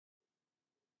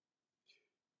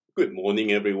Good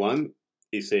morning, everyone.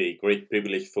 It's a great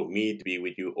privilege for me to be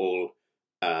with you all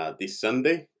this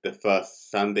Sunday, the first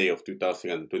Sunday of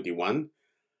 2021.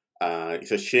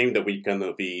 It's a shame that we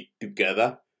cannot be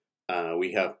together.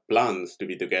 We have plans to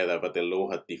be together, but the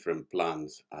Lord had different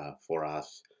plans for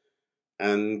us.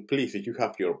 And please, if you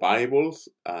have your Bibles,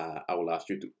 I will ask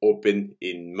you to open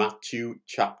in Matthew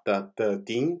chapter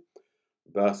 13,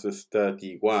 verses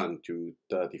 31 to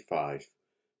 35.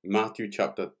 Matthew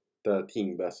chapter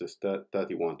 13, verses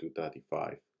 31 to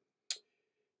 35.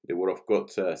 The Word of God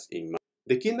says in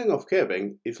The kingdom of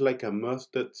heaven is like a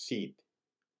mustard seed,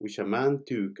 which a man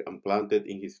took and planted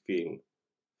in his field.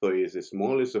 For it is the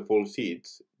smallest of all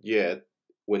seeds, yet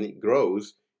when it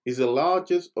grows, is the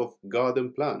largest of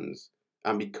garden plants,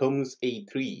 and becomes a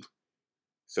tree,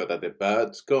 so that the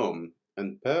birds come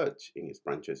and perch in its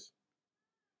branches.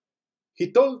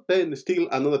 He told them still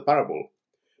another parable.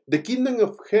 The kingdom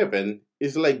of heaven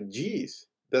is like yeast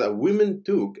that a woman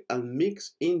took and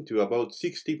mixed into about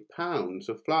 60 pounds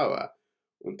of flour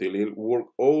until it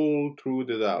worked all through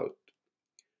the dough.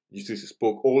 Jesus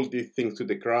spoke all these things to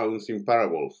the crowds in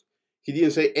parables. He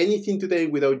didn't say anything to them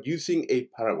without using a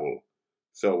parable.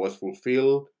 So was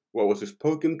fulfilled what was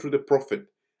spoken through the prophet.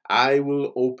 I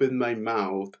will open my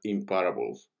mouth in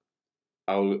parables.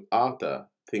 I will utter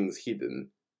things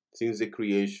hidden since the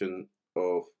creation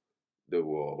of the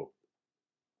world.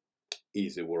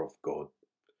 Is the word of God.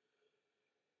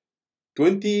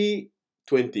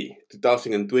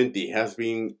 2020 has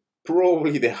been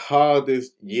probably the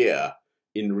hardest year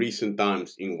in recent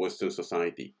times in Western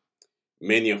society.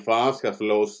 Many of us have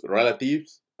lost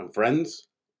relatives and friends,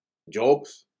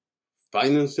 jobs,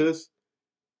 finances.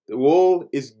 The world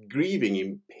is grieving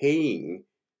in pain,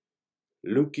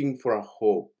 looking for a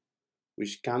hope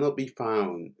which cannot be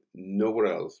found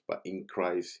nowhere else but in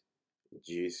Christ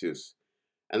Jesus.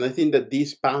 And I think that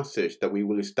this passage that we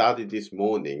will study this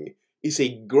morning is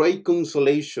a great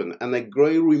consolation and a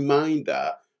great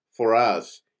reminder for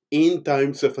us in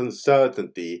times of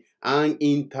uncertainty and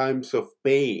in times of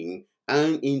pain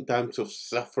and in times of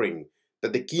suffering,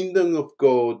 that the kingdom of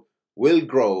God will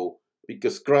grow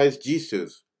because Christ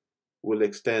Jesus will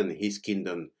extend his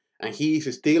kingdom. And he is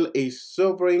still a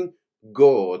sovereign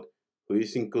God who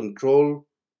is in control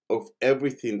of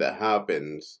everything that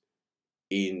happens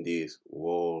in this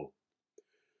world.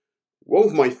 One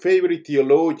of my favorite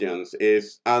theologians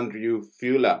is Andrew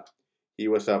Fuller. He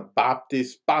was a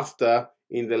Baptist pastor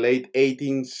in the late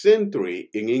 18th century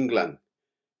in England.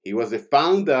 He was the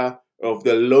founder of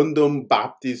the London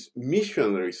Baptist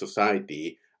Missionary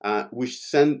Society, which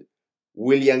sent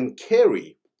William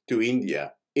Carey to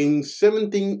India in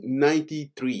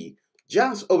 1793,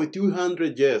 just over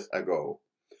 200 years ago.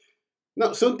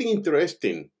 Now, something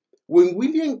interesting. When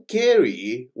William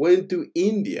Carey went to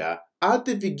India at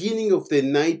the beginning of the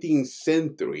 19th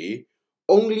century,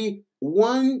 only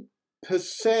 1%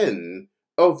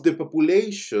 of the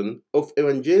population of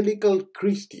evangelical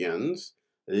Christians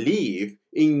live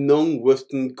in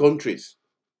non-Western countries.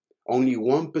 Only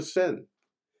 1%.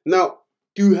 Now,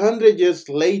 200 years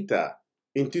later,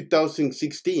 in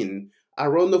 2016,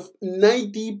 around of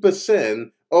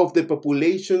 90% of the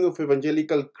population of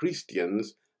evangelical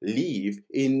Christians live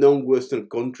in non-Western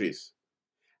countries.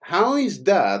 How is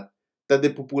that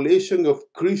the population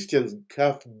of Christians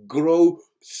have grown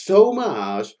so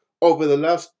much over the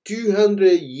last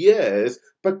 200 years,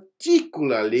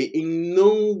 particularly in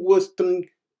non-Western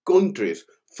countries,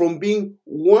 from being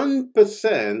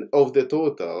 1% of the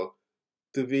total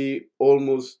to be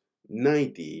almost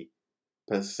 90%?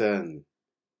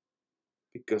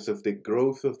 Because of the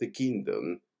growth of the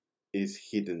kingdom is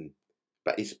hidden,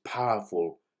 but is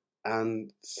powerful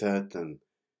and certain.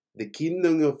 The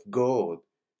kingdom of God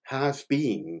has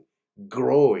been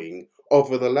growing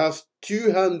over the last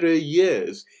 200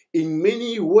 years in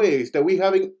many ways that we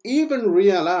haven't even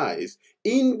realized,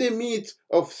 in the midst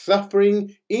of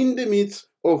suffering, in the midst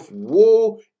of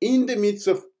war, in the midst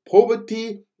of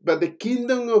poverty. But the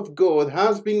kingdom of God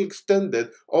has been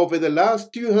extended over the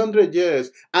last 200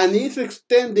 years and is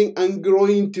extending and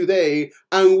growing today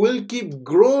and will keep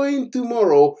growing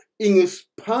tomorrow in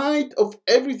spite of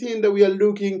everything that we are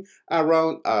looking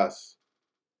around us.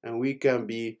 And we can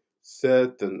be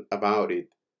certain about it,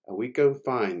 and we can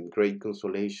find great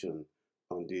consolation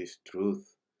on this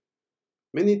truth.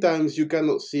 Many times you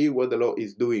cannot see what the Lord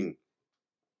is doing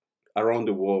around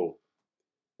the world.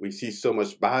 We see so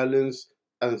much violence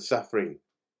and suffering.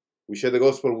 We share the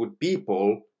gospel with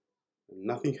people, and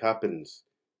nothing happens.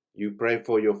 You pray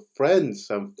for your friends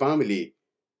and family,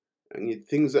 and it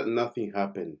thinks that nothing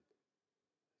happened.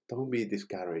 Don't be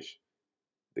discouraged.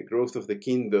 The growth of the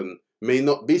kingdom may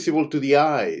not be visible to the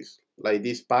eyes, like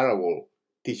this parable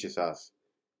teaches us.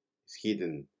 It's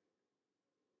hidden,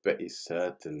 but it's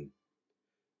certain.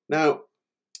 Now,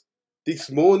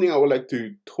 this morning I would like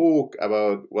to talk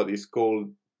about what is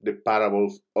called the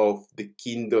parables of the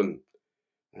kingdom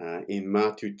in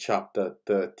Matthew chapter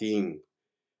 13.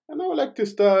 And I would like to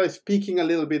start speaking a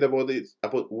little bit about this,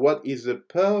 about what is the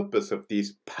purpose of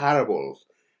these parables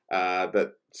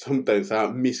that sometimes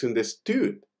are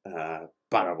misunderstood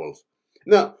parables.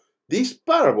 Now, this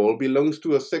parable belongs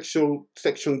to a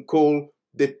section called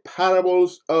the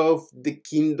parables of the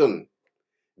kingdom.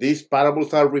 These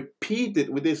parables are repeated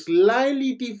with a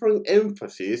slightly different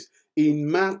emphasis in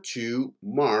Matthew,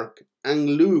 Mark,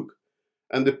 and Luke.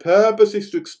 And the purpose is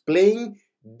to explain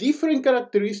different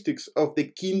characteristics of the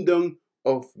kingdom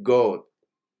of God.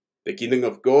 The kingdom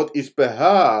of God is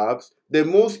perhaps the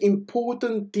most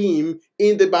important theme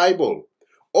in the Bible.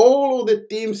 All of the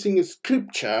themes in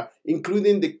Scripture,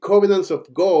 including the covenants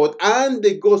of God and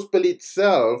the gospel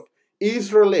itself,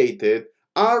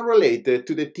 are related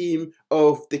to the theme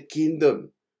of the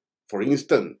kingdom. For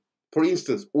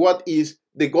instance, what is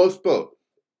the gospel?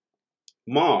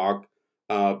 Mark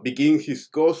begins his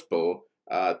gospel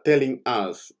telling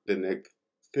us the next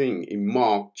thing in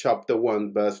Mark chapter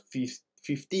 1 verse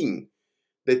 15.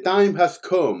 The time has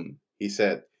come, he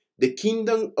said. The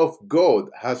kingdom of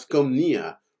God has come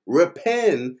near.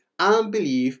 Repent and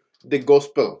believe the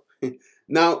gospel.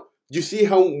 Now, you see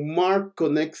how Mark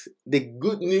connects the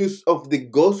good news of the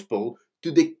gospel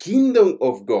to the kingdom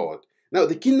of God. Now,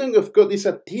 the kingdom of God is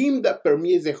a theme that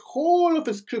permeates the whole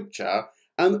of Scripture,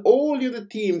 and all the other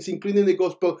themes, including the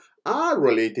gospel, are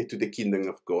related to the kingdom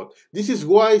of God. This is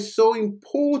why it's so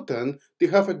important to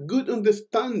have a good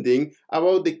understanding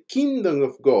about the kingdom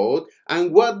of God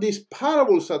and what these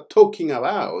parables are talking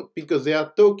about, because they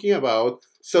are talking about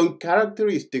some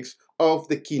characteristics of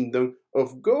the kingdom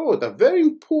of God, a very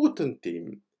important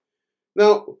theme.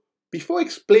 Now, before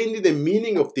explaining the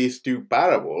meaning of these two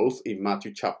parables in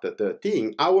Matthew chapter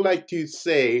 13, I would like to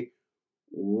say,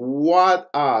 what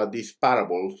are these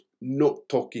parables not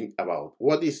talking about?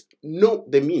 What is not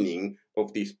the meaning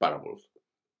of these parables?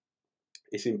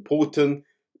 It's important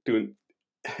to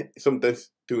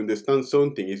sometimes to understand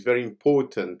something. It's very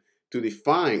important to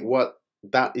define what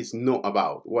that is not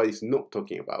about, what it's not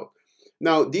talking about.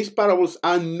 Now, these parables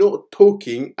are not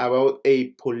talking about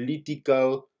a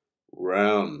political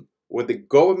realm where the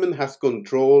government has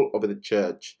control over the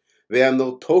church. They are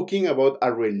not talking about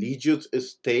a religious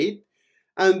state.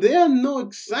 And they are not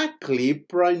exactly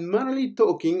primarily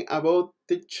talking about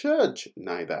the church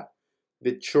neither.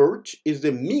 The church is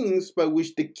the means by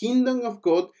which the kingdom of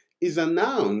God is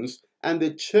announced, and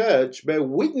the church bear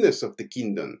witness of the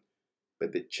kingdom.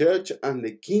 But the church and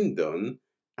the kingdom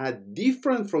are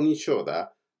different from each other,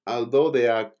 although they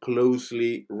are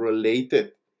closely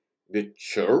related. The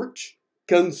church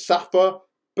can suffer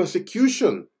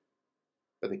persecution,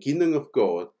 but the kingdom of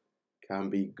God can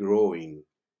be growing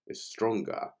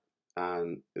stronger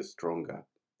and stronger.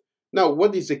 Now,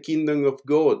 what is the kingdom of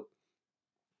God?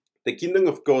 The kingdom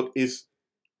of God is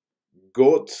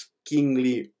God's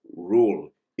kingly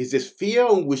rule. It's the sphere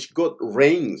on which God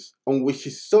reigns, on which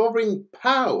his sovereign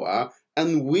power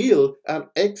and will are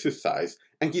exercised,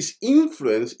 and his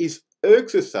influence is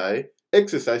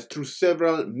exercised through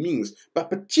several means, but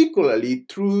particularly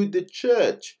through the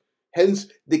church. Hence,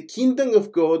 the kingdom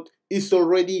of God is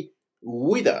already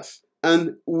with us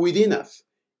and within us.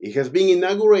 It has been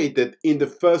inaugurated in the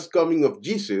first coming of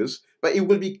Jesus, but it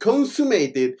will be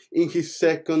consummated in his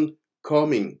second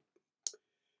coming.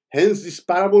 Hence, these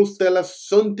parables tell us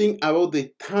something about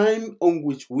the time on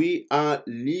which we are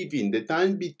living, the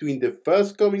time between the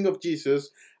first coming of Jesus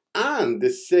and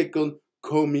the second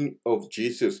coming of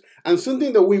Jesus. And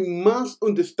something that we must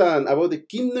understand about the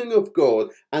kingdom of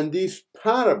God and these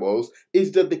parables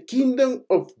is that the kingdom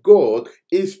of God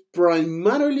is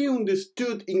primarily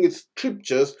understood in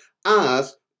Scriptures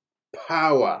as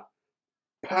power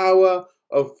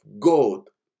of God.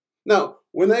 Now,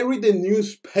 when I read the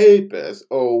newspapers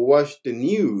or watch the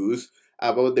news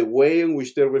about the way in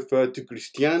which they refer to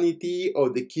Christianity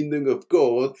or the kingdom of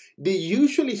God, they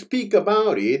usually speak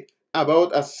about it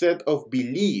about a set of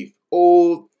belief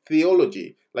or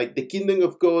theology, like the kingdom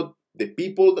of God, the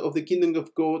people of the kingdom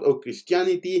of God, or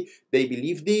Christianity. They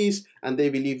believe this and they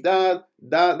believe that,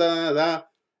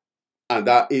 and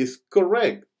that is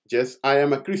correct. Yes, I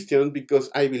am a Christian because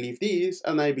I believe this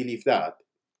and I believe that.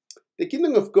 The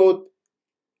kingdom of God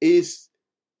is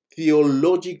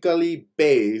theologically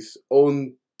based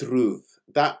on truth.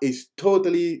 That is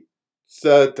totally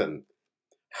certain.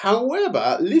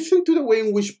 However, listen to the way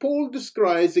in which Paul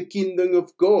describes the kingdom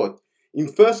of God. In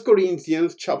 1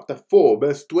 Corinthians chapter 4,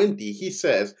 verse 20, he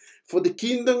says, "For the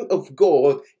kingdom of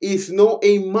God is not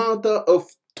a matter of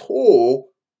toil,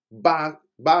 but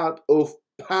of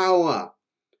power."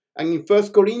 And in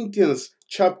 1 Corinthians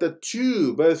chapter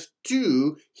 2, verse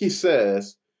 2, he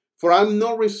says, "For I am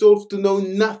not resolved to know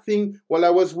nothing while I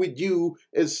was with you,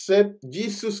 except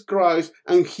Jesus Christ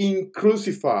and him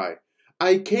crucified.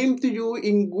 I came to you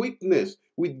in weakness,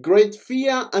 with great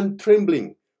fear and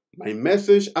trembling. My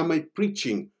message and my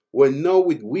preaching were not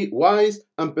with wise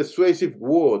and persuasive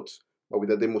words, but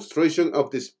with a demonstration of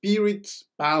the Spirit's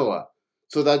power,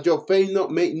 so that your faith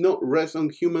may not rest on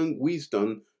human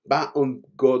wisdom, but on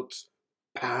God's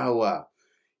power."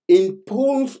 In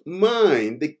Paul's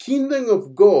mind, the kingdom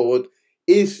of God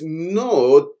is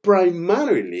not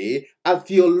primarily a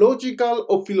theological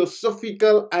or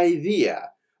philosophical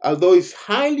idea. Although it's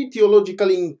highly theological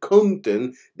in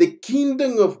content, the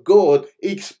kingdom of God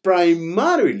is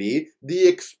primarily the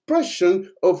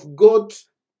expression of God's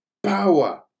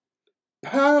power.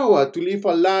 Power to live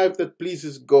a life that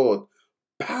pleases God.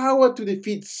 Power to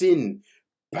defeat sin.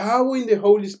 Power in the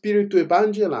Holy Spirit to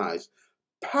evangelize.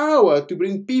 Power to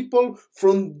bring people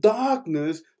from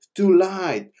darkness to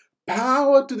light.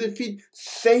 Power to defeat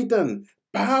Satan.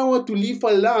 Power to live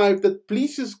a life that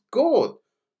pleases God.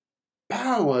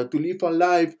 Power to live a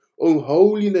life on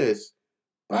holiness.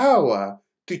 Power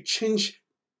to change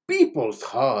people's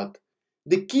heart.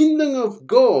 The kingdom of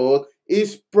God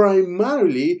is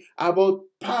primarily about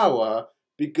power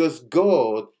because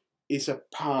God is a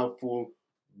powerful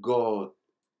God.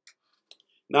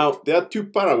 Now, there are two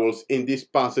parables in this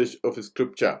passage of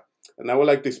scripture, and I would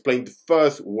like to explain the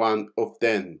first one of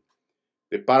them,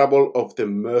 the parable of the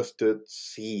mustard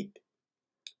seed.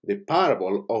 The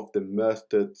parable of the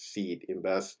mustard seed in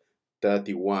verse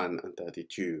 31 and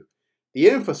 32. The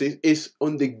emphasis is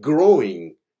on the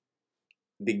growing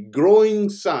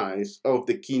size of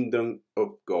the kingdom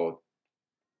of God.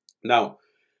 Now,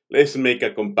 let's make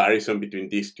a comparison between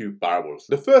these two parables.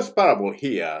 The first parable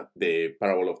here, the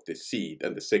parable of the seed,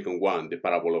 and the second one, the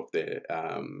parable of the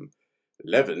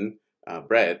leaven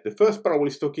bread. The first parable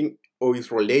is talking or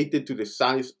is related to the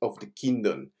size of the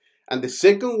kingdom, and the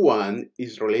second one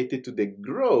is related to the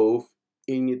growth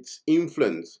in its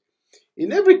influence.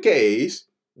 In every case,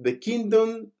 the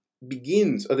kingdom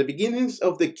begins, or the beginnings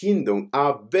of the kingdom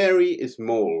are very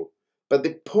small, but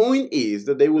the point is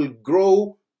that they will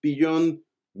grow beyond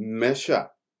measure.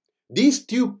 These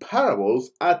two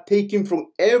parables are taken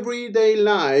from everyday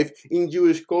life in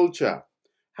Jewish culture.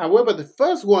 However, the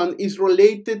first one is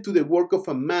related to the work of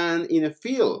a man in a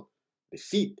field, the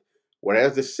seed,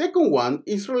 whereas the second one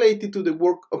is related to the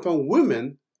work of a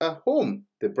woman at home,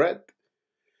 the bread.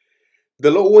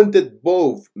 The Lord wanted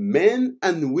both men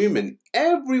and women,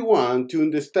 everyone, to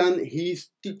understand his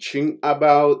teaching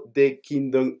about the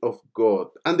kingdom of God.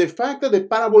 And the fact that the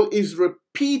parable is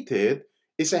repeated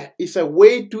is a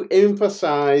way to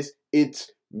emphasize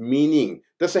its meaning.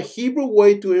 There's a Hebrew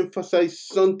way to emphasize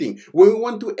something. When we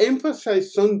want to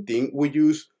emphasize something, we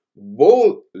use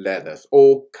bold letters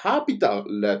or capital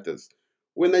letters.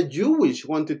 When a Jewish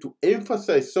wanted to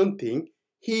emphasize something,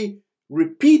 he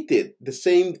repeated the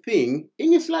same thing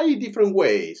in slightly different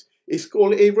ways. It's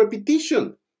called a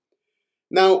repetition.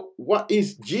 Now, what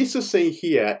is Jesus saying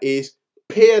here is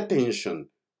pay attention,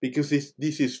 because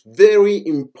this is very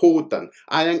important.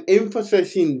 I am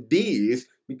emphasizing this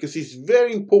because it's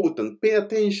very important. Pay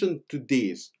attention to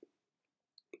this.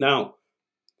 Now,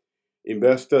 in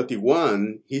verse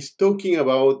 31, he's talking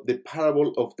about the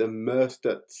parable of the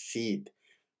mustard seed.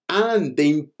 And the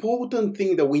important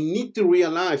thing that we need to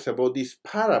realize about this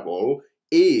parable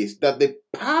is that the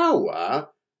power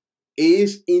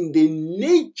is in the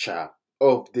nature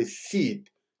of the seed,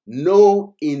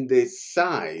 not in the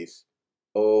size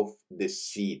of the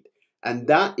seed. And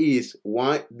that is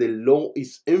why the Lord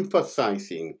is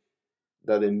emphasizing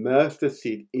that the mustard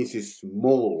seed is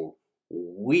small,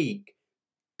 weak,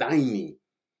 tiny,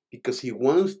 because he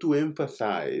wants to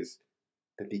emphasize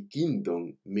that the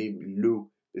kingdom may look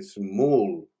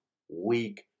small,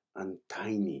 weak, and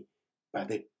tiny, but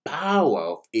the power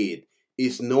of it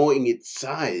is not in its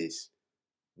size,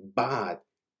 but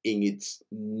in its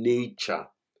nature.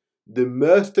 The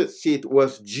mustard seed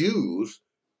was used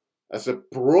as a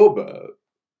proverb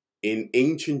in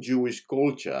ancient Jewish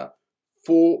culture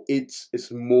for its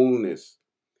smallness.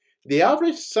 The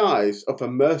average size of a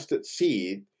mustard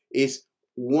seed is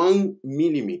 1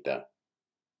 millimeter.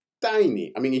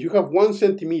 Tiny. I mean, if you have 1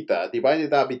 centimeter, divided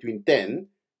that between 10,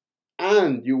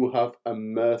 and you have a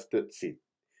mustard seed.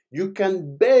 You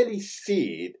can barely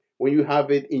see it when you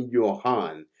have it in your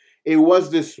hand. It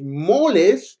was the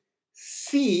smallest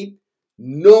seed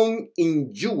known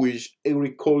in Jewish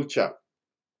agriculture.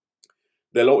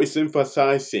 The Lord is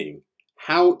emphasizing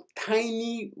how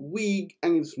tiny, weak,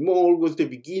 and small was the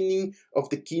beginning of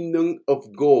the kingdom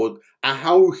of God, and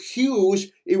how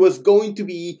huge it was going to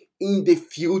be in the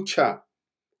future.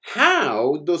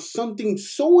 How does something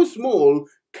so small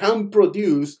can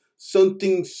produce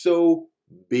something so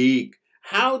big?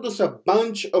 How does a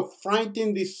bunch of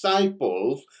frightened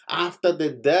disciples, after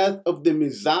the death of the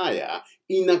Messiah,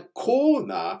 in a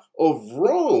corner of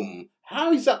Rome,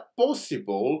 how is that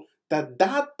possible that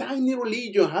that tiny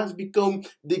religion has become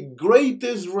the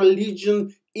greatest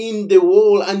religion in the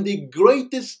world and the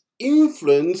greatest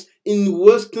influence in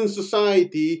Western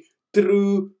society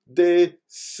through the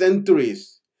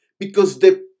centuries? Because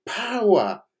the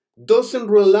power doesn't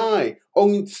rely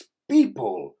on its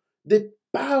people. The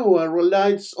power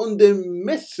relies on the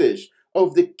message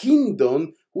of the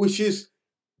kingdom, which is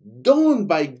done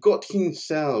by God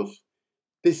Himself.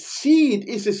 The seed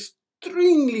is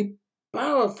extremely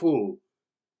powerful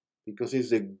because it's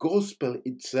the gospel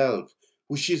itself,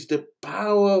 which is the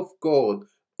power of God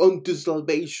unto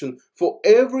salvation for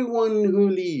everyone who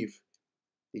lives,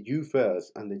 the Jew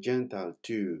first and the Gentile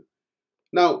too.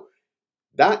 Now,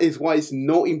 that is why it's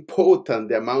not important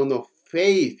the amount of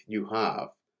faith you have,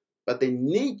 but the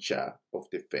nature of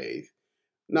the faith.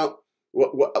 Now,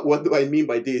 what do I mean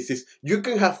by this? Is you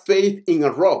can have faith in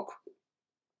a rock,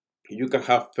 you can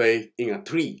have faith in a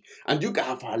tree, and you can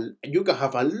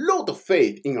have a lot of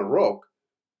faith in a rock,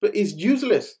 but it's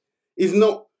useless. It's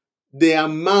not the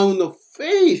amount of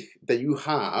faith that you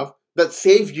have that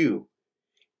saves you.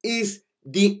 It's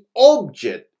the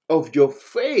object of your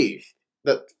faith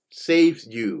that saves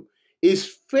you.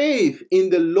 Is faith in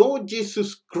the Lord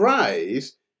Jesus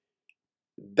Christ.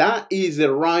 That is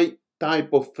the right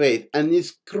type of faith, and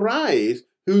it's Christ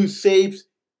who saves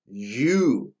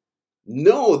you.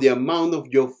 Not the amount of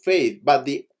your faith, but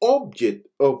the object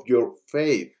of your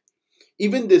faith.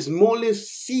 Even the smallest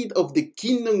seed of the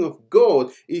kingdom of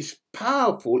God is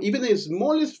powerful, even the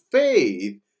smallest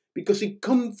faith, because it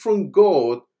comes from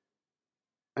God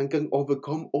and can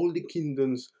overcome all the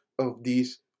kingdoms of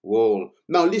this world.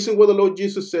 Now listen what the Lord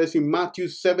Jesus says in Mathew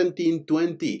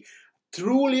 17:20.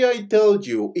 Truly I tell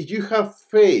you, if you have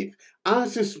faith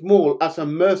as small as a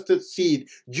mustard seed,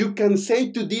 you can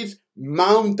say to this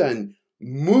mountain,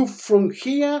 move from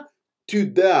here to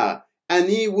there, and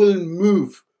it will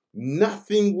move.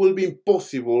 Nothing will be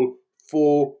impossible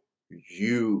for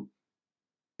you.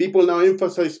 People now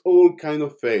emphasize all kind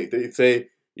of faith. They say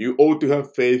you ought to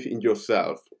have faith in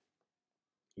yourself.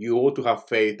 You ought to have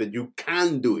faith that you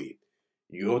can do it.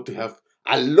 You ought to have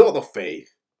a lot of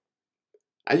faith.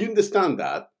 And you understand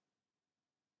that.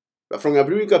 But from a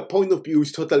biblical point of view,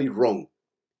 it's totally wrong.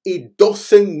 It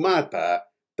doesn't matter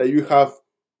that you have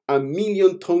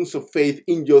 1,000,000 tons of faith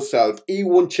in yourself. It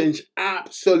won't change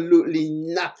absolutely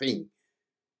nothing.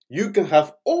 You can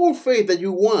have all faith that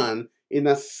you want in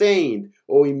a saint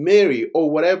or in Mary or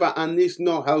whatever, and it's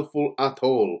not helpful at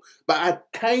all. But a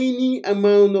tiny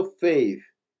amount of faith,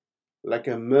 like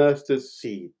a mustard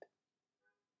seed,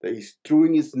 that is true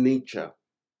in its nature,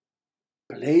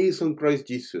 placed on Christ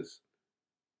Jesus,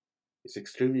 is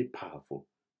extremely powerful.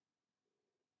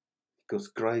 Because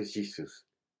Christ Jesus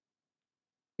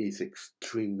is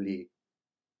extremely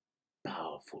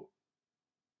powerful.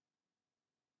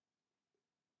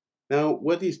 Now,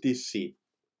 what is this seed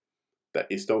that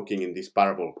is talking in this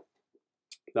parable?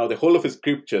 Now, the whole of the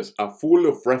scriptures are full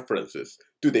of references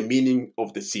to the meaning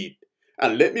of the seed.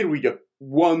 And let me read you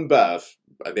one verse.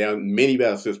 There are many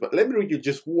verses, but let me read you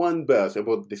just one verse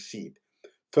about the seed.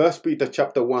 1 Peter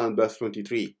chapter 1, verse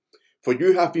 23. For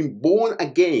you have been born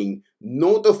again,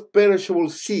 not of perishable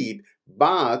seed,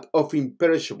 but of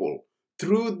imperishable,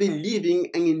 through the living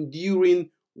and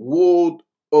enduring word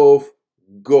of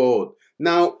God.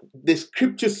 Now, the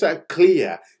scriptures are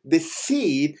clear. The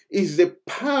seed is the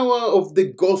power of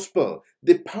the gospel.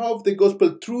 The power of the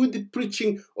gospel through the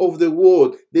preaching of the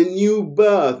word, the new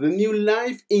birth, the new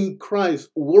life in Christ,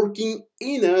 working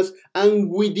in us and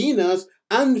within us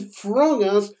and from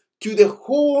us to the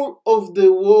whole of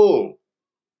the world.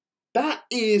 That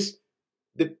is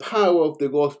the power of the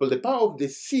gospel, the power of the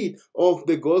seed of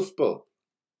the gospel.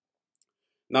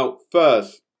 Now,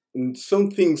 first, some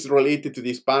things related to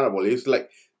this parable is like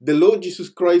the Lord Jesus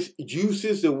Christ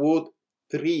uses the word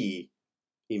tree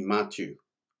in Matthew.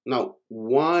 Now,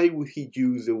 why would he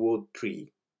use the word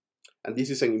tree? And this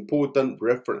is an important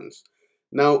reference.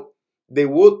 Now, the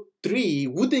word tree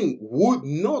would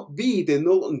not be the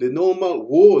normal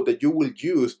word that you will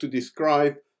use to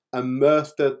describe a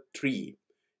mustard tree.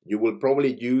 You will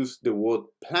probably use the word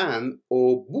plant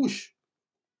or bush.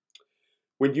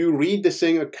 When you read the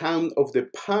same account of the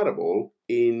parable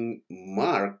in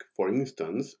Mark, for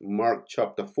instance, Mark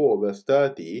chapter 4, verse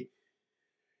 30,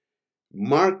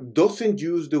 Mark doesn't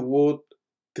use the word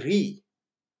tree.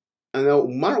 And now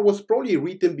Mark was probably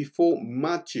written before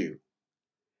Matthew.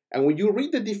 And when you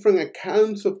read the different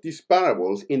accounts of these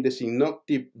parables in the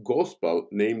synoptic gospel,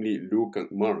 namely Luke and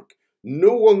Mark,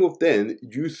 no one of them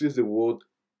uses the word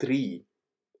tree.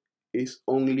 It's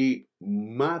only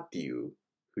Matthew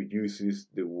who uses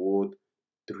the word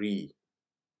tree.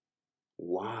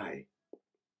 Why?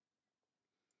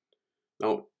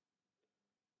 Now,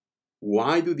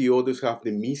 why do the others have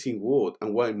the missing word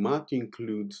and why Matthew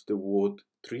includes the word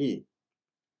tree?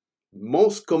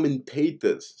 Most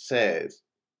commentators says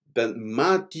that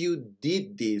Matthew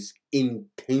did this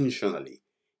intentionally.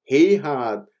 He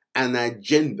had an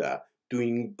agenda to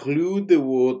include the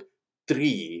word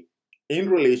tree in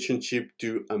relationship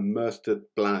to a mustard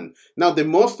plant. Now, the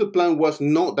mustard plant was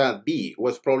not that big, it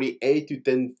was probably 8 to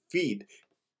 10 feet.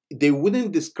 They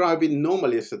wouldn't describe it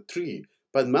normally as a tree,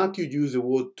 but Matthew used the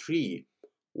word tree.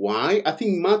 Why? I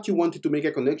think Matthew wanted to make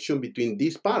a connection between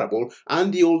this parable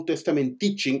and the Old Testament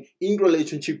teaching in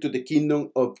relationship to the kingdom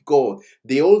of God.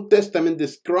 The Old Testament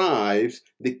describes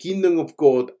the kingdom of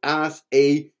God as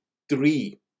a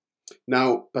tree.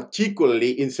 Now,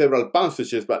 particularly in several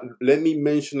passages, but let me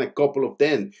mention a couple of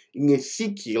them. In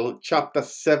Ezekiel chapter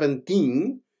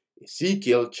 17,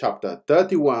 Ezekiel chapter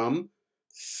 31,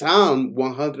 Psalm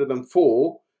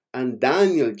 104, and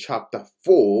Daniel chapter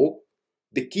 4,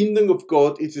 the kingdom of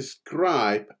God is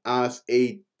described as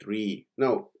a tree.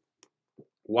 Now,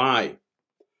 why?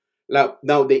 Now,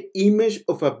 the image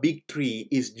of a big tree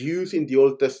is used in the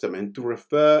Old Testament to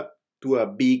refer to a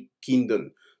big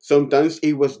kingdom. Sometimes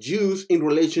it was used in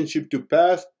relationship to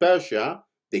Persia,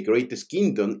 the greatest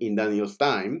kingdom in Daniel's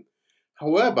time.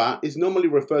 However, it's normally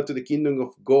referred to the kingdom of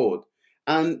God.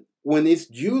 And when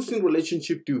it's used in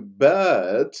relationship to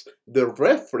birds, the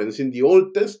reference in the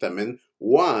Old Testament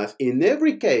was, in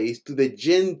every case, to the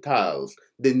Gentiles,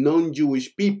 the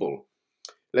non-Jewish people.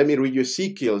 Let me read you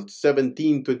Ezekiel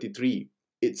 17:23.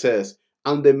 It says,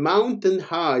 "On the mountain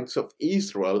heights of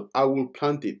Israel I will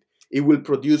plant it. It will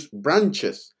produce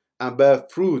branches and bear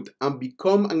fruit and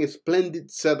become a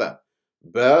splendid cedar.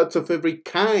 Birds of every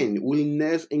kind will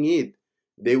nest in it.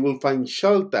 They will find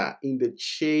shelter in the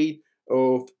shade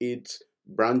of its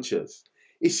branches."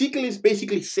 Ezekiel is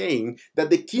basically saying that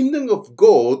the kingdom of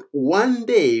God one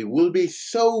day will be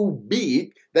so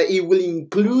big that it will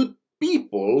include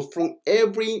people from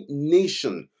every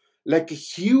nation, like a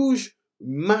huge,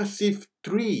 massive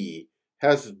tree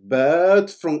has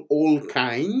birds from all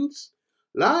kinds.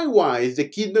 Likewise, the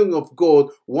kingdom of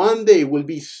God one day will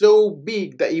be so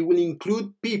big that it will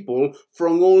include people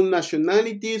from all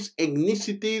nationalities,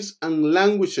 ethnicities, and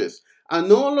languages.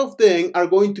 And all of them are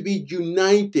going to be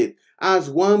united as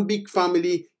one big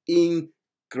family in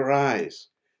Christ.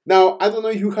 Now, I don't know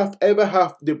if you have ever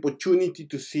had the opportunity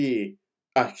to see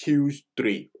a huge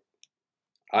tree.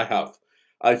 I have.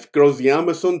 I've crossed the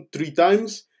Amazon 3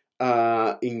 times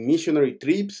in missionary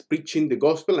trips, preaching the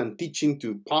gospel and teaching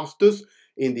to pastors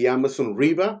in the Amazon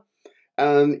River.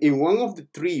 And in one of the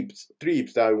trips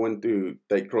that I went to,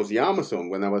 that crossed the Amazon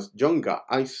when I was younger,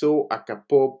 I saw a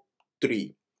kapop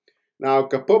tree. Now, a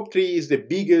kapop tree is the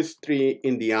biggest tree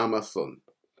in the Amazon.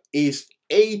 It's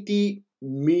 80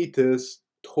 meters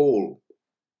tall.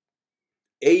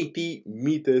 80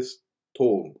 meters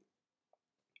tall.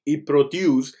 It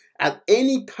produces at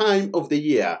any time of the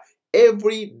year,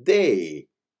 every day,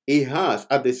 it has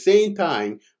at the same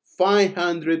time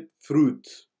 500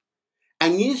 fruits.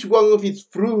 And each one of its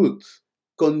fruits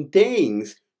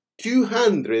contains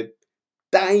 200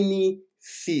 tiny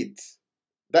seeds.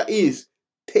 That is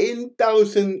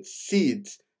 10,000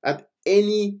 seeds at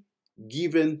any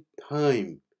given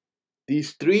time.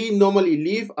 These trees normally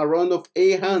live around of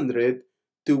 800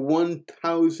 to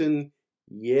 1,000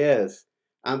 years.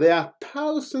 And there are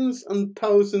thousands and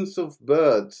thousands of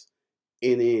birds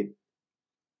in it.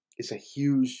 It's a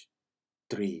huge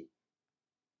tree.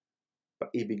 But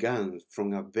it began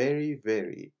from a very,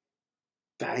 very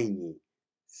tiny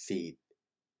seed.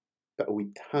 But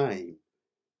with time,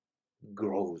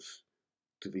 grows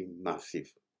to be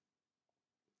massive.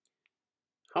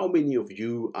 How many of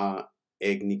you are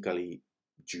ethnically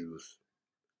Jews?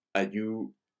 Are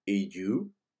you a Jew?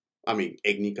 I mean,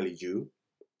 ethnically Jew?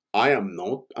 I am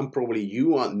not, and probably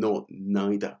you are not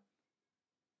neither.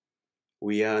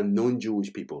 We are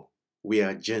non-Jewish people. We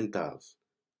are Gentiles.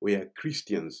 We are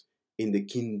Christians in the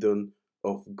kingdom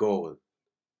of God.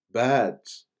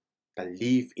 Birds that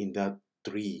live in that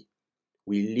tree.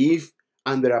 We live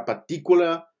under a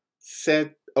particular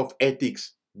set of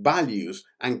ethics values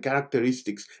and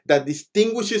characteristics that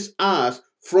distinguishes us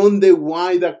from the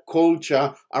wider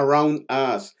culture around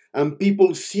us. And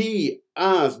people see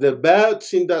us, the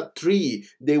birds in that tree,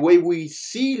 the way we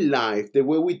see life, the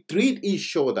way we treat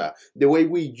each other, the way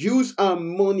we use our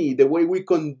money, the way we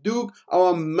conduct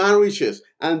our marriages.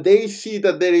 And they see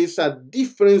that there is a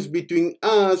difference between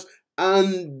us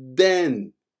and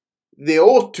them. They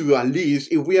ought to, at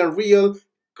least, if we are real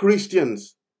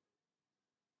Christians,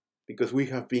 because we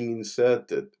have been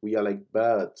inserted. We are like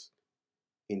birds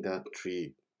in that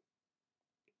tree.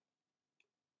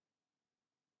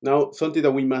 Now, something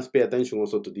that we must pay attention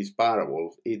also to this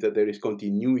parable is that there is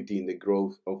continuity in the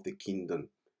growth of the kingdom.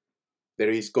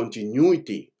 There is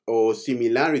continuity or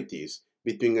similarities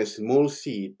between a small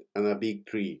seed and a big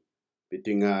tree,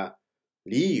 between a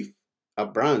leaf, a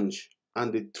branch,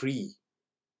 and the tree.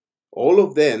 All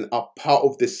of them are part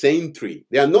of the same tree.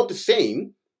 They are not the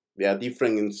same. They are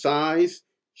different in size,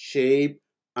 shape,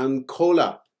 and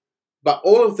color. But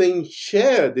all of them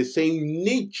share the same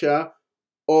nature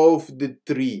of the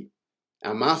tree.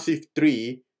 A massive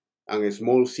tree and a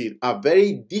small seed are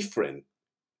very different,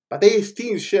 but they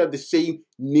still share the same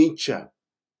nature.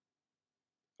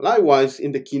 Likewise,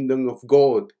 in the kingdom of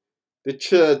God, the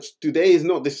church today is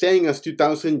not the same as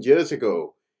 2,000 years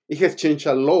ago. It has changed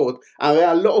a lot, and there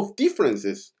are a lot of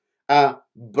differences. A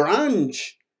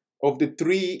branch of the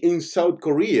tree in South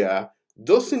Korea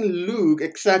doesn't look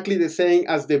exactly the same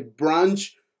as the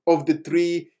branch of the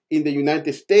tree in the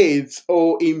United States,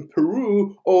 or in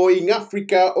Peru, or in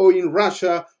Africa, or in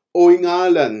Russia, or in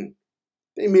Ireland.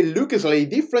 They may look slightly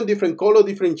different, different color,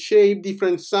 different shape,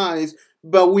 different size,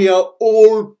 but we are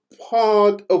all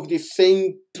part of the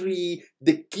same tree,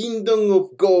 the kingdom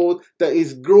of God that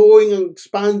is growing and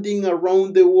expanding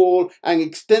around the world and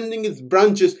extending its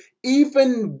branches,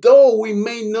 even though we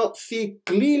may not see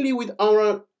clearly with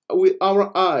our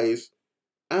eyes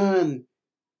and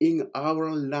in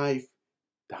our lifetime.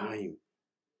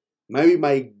 Maybe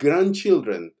my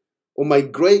grandchildren or my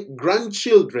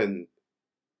great-grandchildren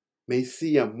may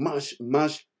see a much,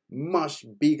 much, much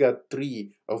bigger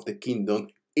tree of the kingdom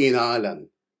in Ireland.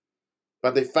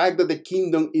 But the fact that the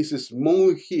kingdom is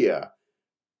small here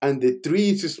and the tree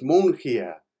is small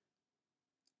here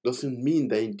doesn't mean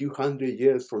that in 200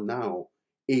 years from now,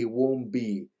 it won't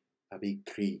be a big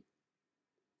tree.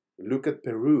 Look at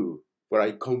Peru, where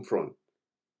I come from.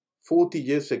 40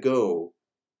 years ago,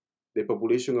 the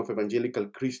population of evangelical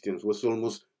Christians was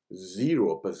almost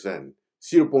 0%,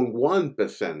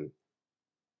 0.1%.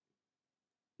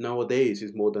 Nowadays,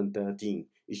 it's more than 13.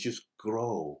 It's just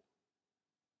grow.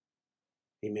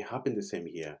 It may happen the same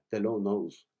here. The Lord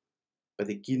knows. But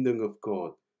the kingdom of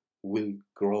God will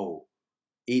grow.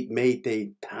 It may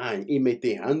take time. It may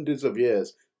take hundreds of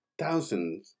years,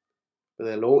 thousands. But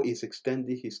the Lord is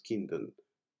extending His kingdom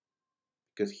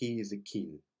because He is the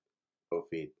king of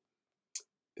it.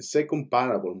 The second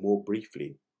parable, more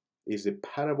briefly, is the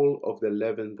parable of the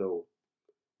leavened dough,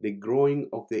 the growing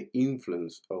of the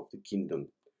influence of the kingdom.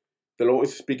 The Lord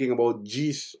is speaking about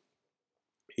yeast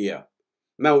here.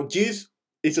 Now, yeast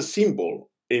is a symbol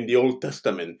in the Old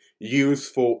Testament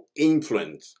used for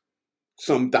influence.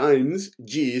 Sometimes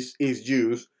yeast is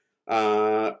used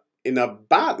in a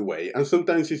bad way, and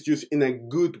sometimes it's used in a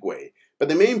good way. But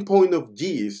the main point of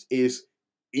yeast is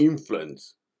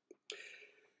influence.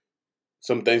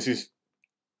 Sometimes it's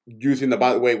used in a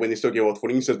bad way when it's talking about,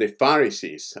 for instance, the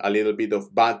Pharisees. A little bit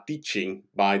of bad teaching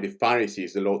by the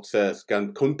Pharisees, the Lord says,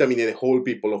 can contaminate the whole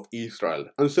people of Israel.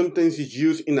 And sometimes it's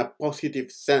used in a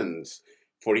positive sense.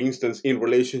 For instance, in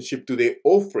relationship to the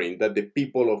offering that the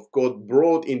people of God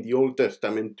brought in the Old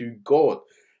Testament to God.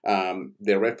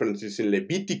 The references in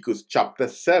Leviticus chapter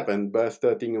 7, verse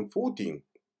 13 and 14.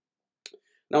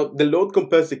 Now, the Lord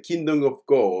compares the kingdom of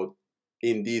God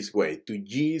in this way, to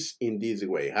yeast in this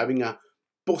way, having a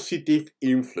positive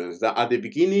influence that at the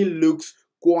beginning looks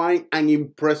quite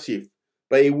unimpressive,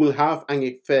 but it will have an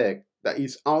effect that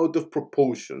is out of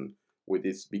proportion with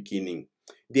its beginning.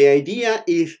 The idea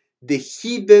is the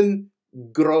hidden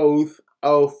growth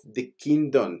of the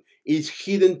kingdom is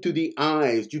hidden to the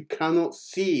eyes. You cannot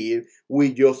see it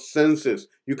with your senses.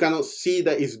 You cannot see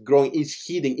that it's growing. It's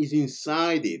hidden. It's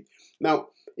inside it. Now,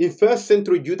 in first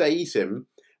century Judaism,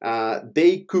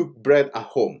 they cooked bread at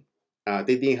home.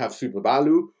 They didn't have Super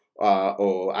Value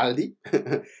or Aldi.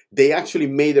 They actually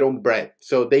made their own bread.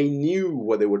 So they knew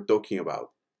what they were talking about.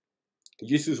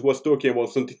 Jesus was talking about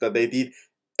something that they did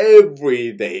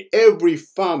every day. Every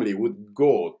family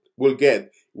will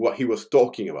get what he was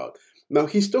talking about. Now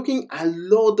he's talking a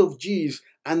lot of yeast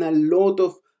and a lot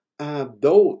of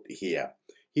dough here.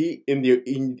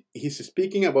 He's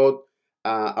speaking about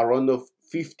around of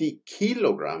 50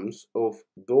 kilograms of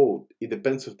dough. It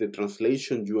depends on the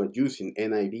translation you are using,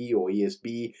 NIV or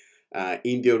ESV.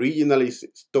 In the original, it's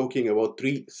talking about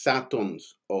 3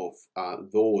 satons of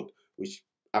dough, which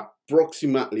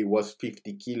approximately was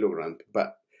 50 kilograms,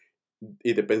 but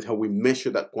it depends how we measure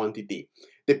that quantity.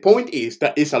 The point is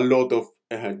that it's a lot of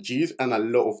cheese and a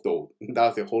lot of dough.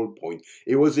 That's the whole point.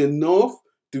 It was enough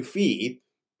to feed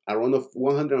around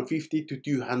 150 to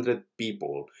 200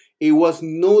 people. It was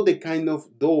not the kind of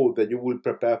dough that you will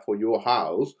prepare for your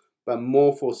house, but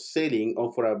more for selling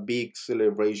or for a big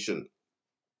celebration.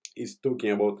 It's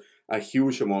talking about a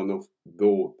huge amount of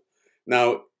dough.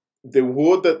 Now, the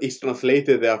word that is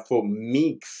translated there for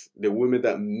mix, the women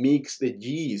that mix the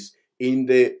yeast in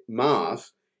the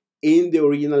mass, in the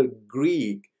original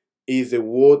Greek, is the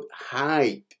word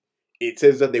hide. It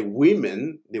says that the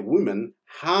women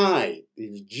hide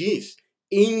the yeast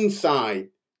inside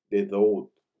the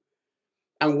dough.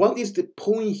 And what is the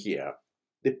point here?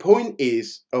 The point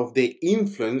is of the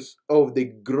influence of the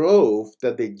growth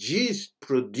that the yeast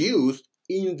produced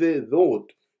in the dough,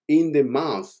 in the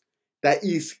mass, that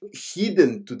is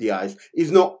hidden to the eyes.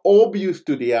 It's not obvious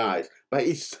to the eyes, but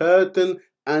it's certain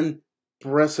and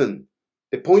present.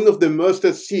 The point of the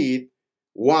mustard seed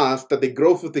was that the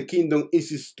growth of the kingdom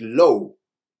is slow.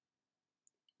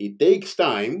 It takes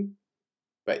time,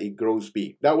 but it grows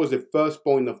big. That was the first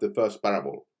point of the first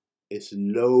parable.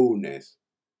 Slowness.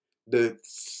 The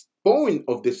point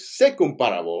of the second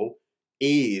parable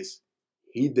is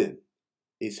hidden,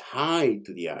 is high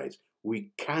to the eyes.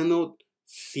 We cannot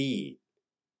see,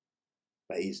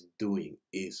 but it's doing,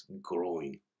 it's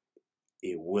growing.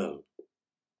 It will.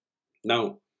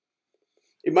 Now,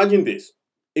 imagine this.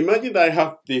 Imagine that I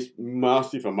have this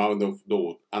massive amount of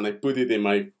dough and I put it in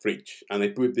my fridge and I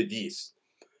put the yeast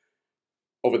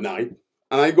overnight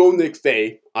and I go next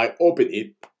day, I open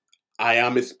it. I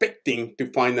am expecting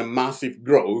to find a massive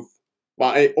growth,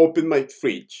 but I open my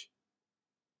fridge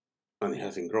and it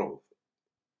hasn't grown.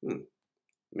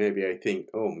 Maybe I think,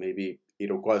 oh, maybe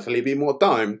it requires a little bit more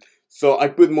time. So I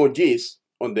put more yeast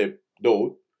on the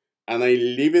dough and I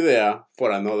leave it there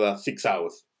for another 6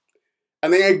 hours.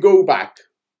 And then I go back.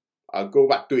 I'll go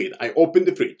back to it. I open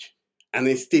the fridge and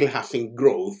it still hasn't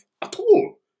grown at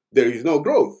all. There is no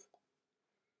growth.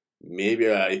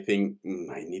 Maybe I think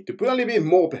I need to put a little bit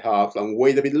more perhaps and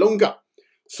wait a bit longer.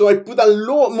 So I put a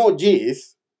lot more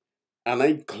yeast and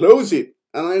I close it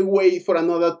and I wait for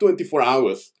another 24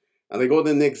 hours. And I go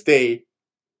the next day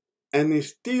and it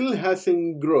still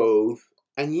hasn't grown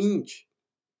an inch.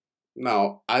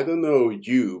 Now, I don't know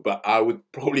you, but I would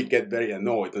probably get very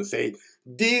annoyed and say,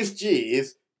 this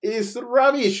yeast is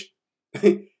rubbish.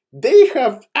 They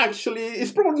have actually,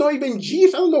 it's probably not even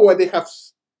yeast. I don't know why they have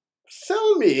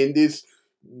sell me in this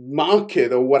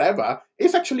market or whatever.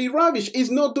 It's actually rubbish. It's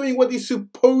not doing what it's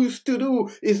supposed to do.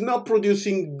 It's not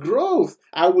producing growth.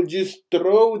 I will just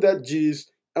throw that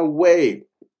yeast away.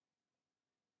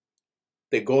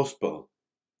 The gospel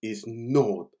is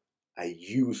not a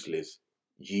useless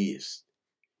yeast.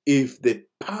 If the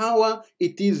power,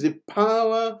 it is the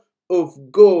power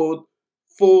of God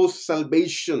for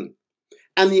salvation.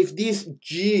 And if this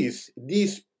yeast,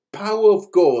 this power of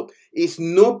God is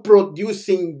not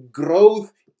producing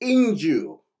growth in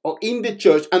you or in the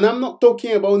church, and I'm not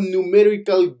talking about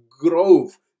numerical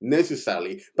growth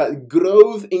necessarily, but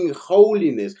growth in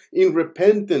holiness, in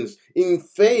repentance, in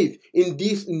faith, in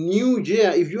this new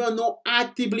year, if you are not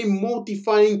actively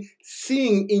mortifying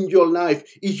sin in your life,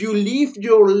 if you live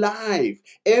your life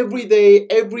every day,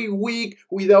 every week,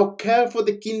 without care for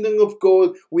the kingdom of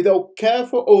God, without care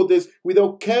for others,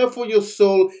 without care for your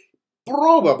soul,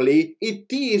 probably it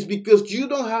is because you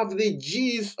don't have the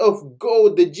yeast of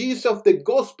God, the yeast of the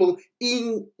gospel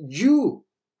in you.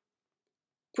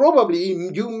 Probably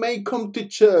you may come to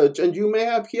church and you may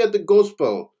have heard the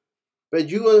gospel, but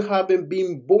you haven't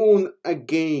been born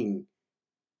again.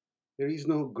 There is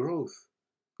no growth.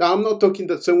 Now, I'm not talking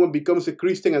that someone becomes a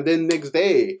Christian and then next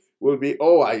day will be,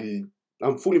 oh,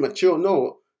 I'm fully mature.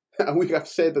 No, we have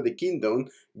said that the kingdom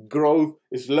grows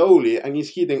slowly and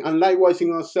is hidden. And likewise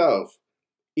in ourselves.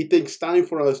 It takes time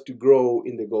for us to grow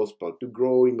in the gospel, to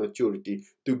grow in maturity,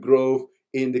 to grow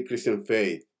in the Christian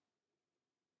faith.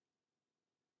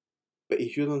 But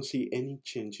if you don't see any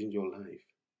change in your life,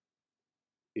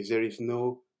 if there is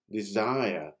no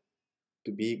desire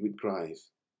to be with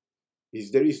Christ,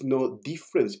 if there is no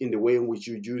difference in the way in which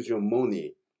you use your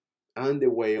money and the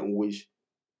way in which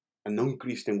a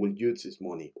non-Christian will use his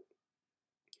money,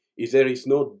 if there is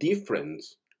no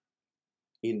difference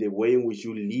in the way in which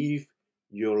you live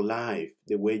your life,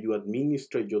 the way you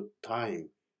administer your time,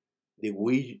 the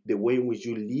way in which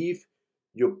you live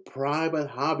your private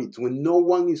habits, when no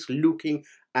one is looking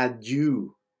at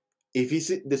you, if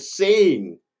it's the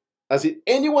same as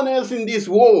anyone else in this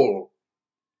world,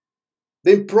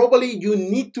 then probably you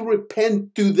need to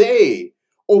repent today.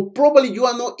 Or probably you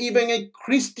are not even a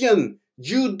Christian.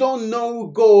 You don't know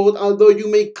God, although you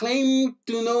may claim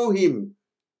to know Him.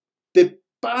 The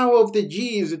power of the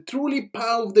Jesus, the truly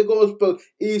power of the gospel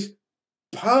is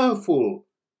powerful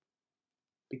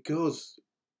because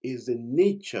it's the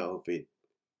nature of it,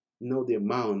 not the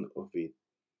amount of it.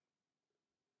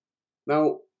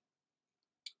 Now,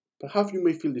 perhaps you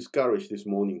may feel discouraged this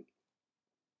morning.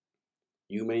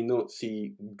 You may not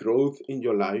see growth in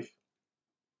your life.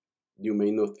 You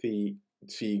may not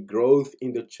see growth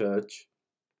in the church.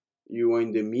 You are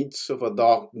in the midst of a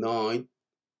dark night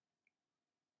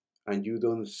and you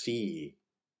don't see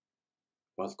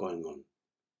what's going on.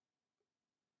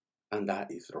 And that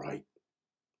is right.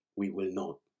 We will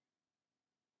not.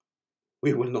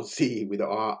 We will not see with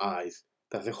our eyes.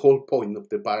 That's the whole point of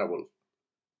the parable.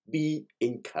 Be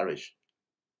encouraged.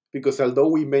 Because although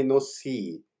we may not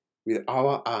see with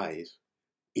our eyes,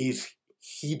 it's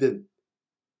hidden.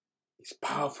 It's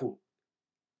powerful.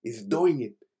 It's doing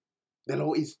it. The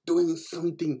Lord is doing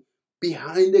something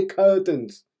behind the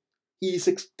curtains. He is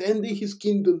extending His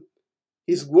kingdom.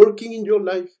 He's working in your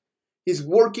life. He's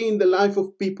working in the life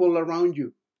of people around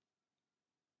you.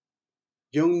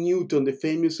 John Newton, the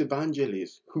famous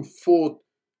evangelist who fought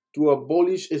to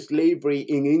abolish slavery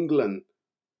in England,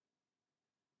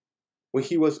 when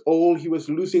he was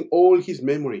losing all his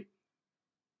memory.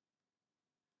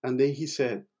 And then he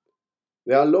said,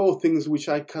 there are a lot of things which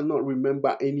I cannot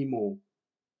remember anymore,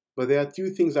 but there are two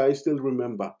things I still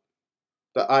remember,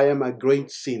 that I am a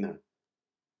great sinner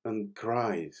and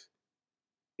Christ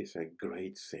is a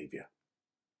great Savior.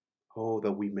 Oh,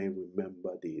 that we may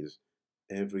remember this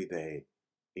every day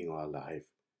in our life.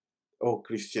 Oh,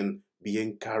 Christian, be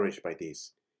encouraged by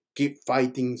this. Keep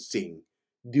fighting sin.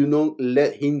 Do not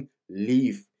let him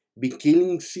live. Be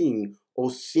killing sin, or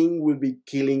sin will be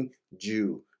killing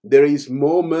you. There is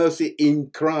more mercy in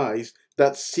Christ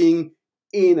than sin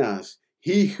in us.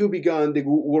 He who began the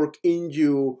good work in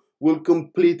you will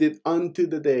complete it unto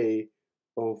the day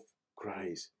of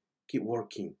Christ. Keep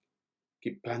working.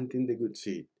 Keep planting the good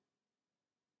seed.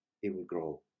 It will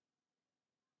grow.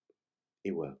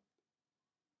 It will.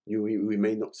 We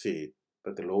may not see it,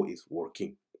 but the Lord is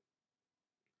working.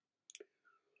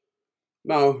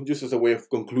 Now, just as a way of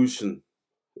conclusion,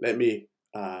 let me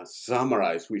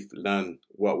summarize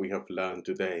what we have learned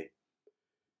today.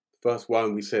 First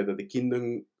one, we said that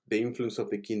the influence of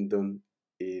the kingdom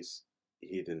is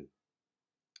hidden.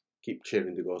 Keep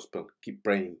sharing the gospel, keep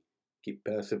praying, keep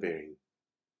persevering.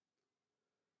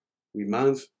 We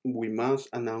must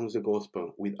announce the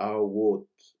gospel with our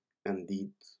words and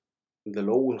deeds. The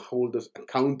Lord will hold us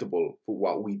accountable for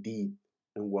what we did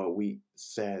and what we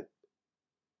said.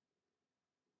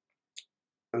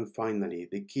 And finally,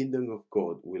 the kingdom of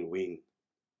God will win.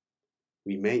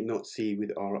 We may not see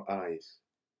with our eyes.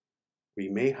 We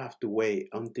may have to wait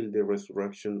until the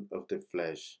resurrection of the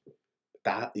flesh.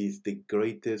 That is the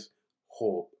greatest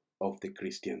hope of the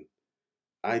Christian.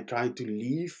 I try to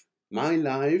live my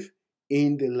life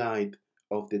in the light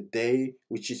of the day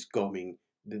which is coming,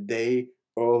 the day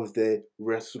of the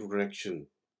resurrection,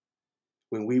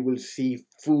 when we will see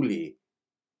fully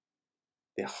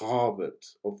the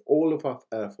harvest of all of our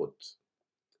efforts.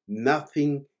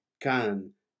 Nothing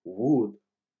can, would,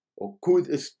 or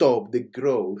could stop the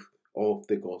growth of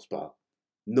the gospel.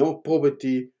 No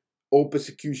poverty or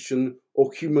persecution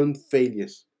or human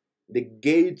failures. The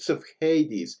gates of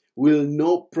Hades will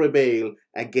not prevail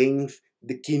against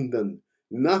the kingdom.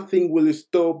 Nothing will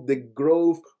stop the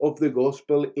growth of the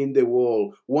gospel in the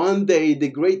world. One day the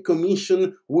Great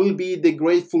Commission will be the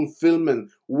great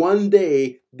fulfillment. One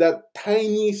day that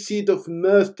tiny seed of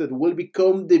mustard will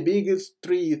become the biggest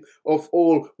tree of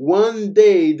all. One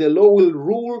day the Lord will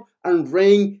rule and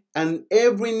reign, and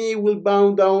every knee will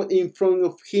bow down in front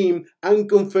of Him and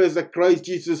confess that Christ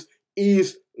Jesus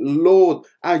is Lord.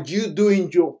 Are you doing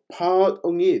your part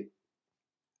on it?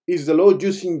 Is the Lord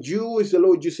using you? Is the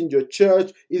Lord using your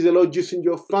church? Is the Lord using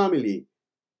your family?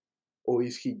 Or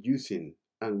is He using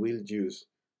and will use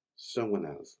someone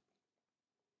else?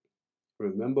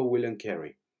 Remember William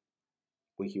Carey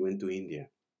when he went to India?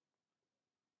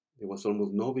 There was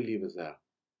almost no believers there.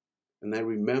 And I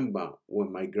remember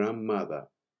when my grandmother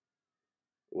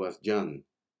was young,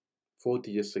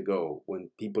 40 years ago, when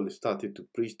people started to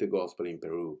preach the gospel in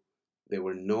Peru, there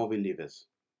were no believers.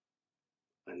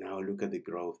 And now look at the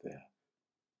growth there.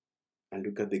 And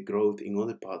look at the growth in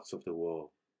other parts of the world.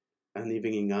 And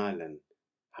even in Ireland,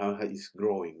 how it's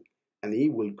growing. And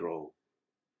it will grow.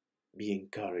 Be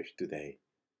encouraged today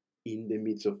in the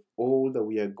midst of all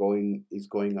that is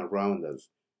going around us,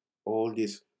 all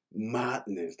this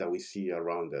madness that we see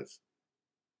around us,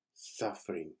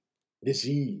 suffering,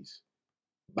 disease,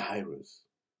 virus.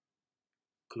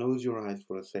 Close your eyes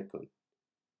for a second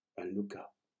and look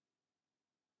up.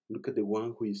 Look at the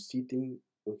one who is sitting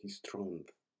on his throne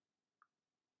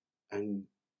and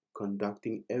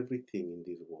conducting everything in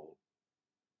this world.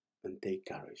 And take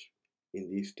courage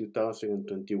in this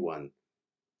 2021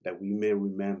 that we may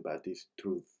remember this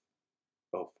truth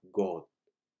of God,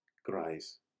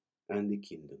 Christ, and the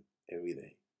kingdom every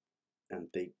day,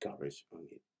 and take courage on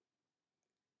it.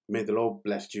 May the Lord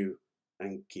bless you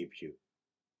and keep you,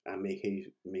 and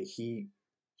may he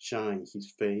shine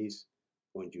his face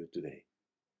on you today.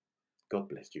 God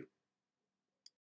bless you.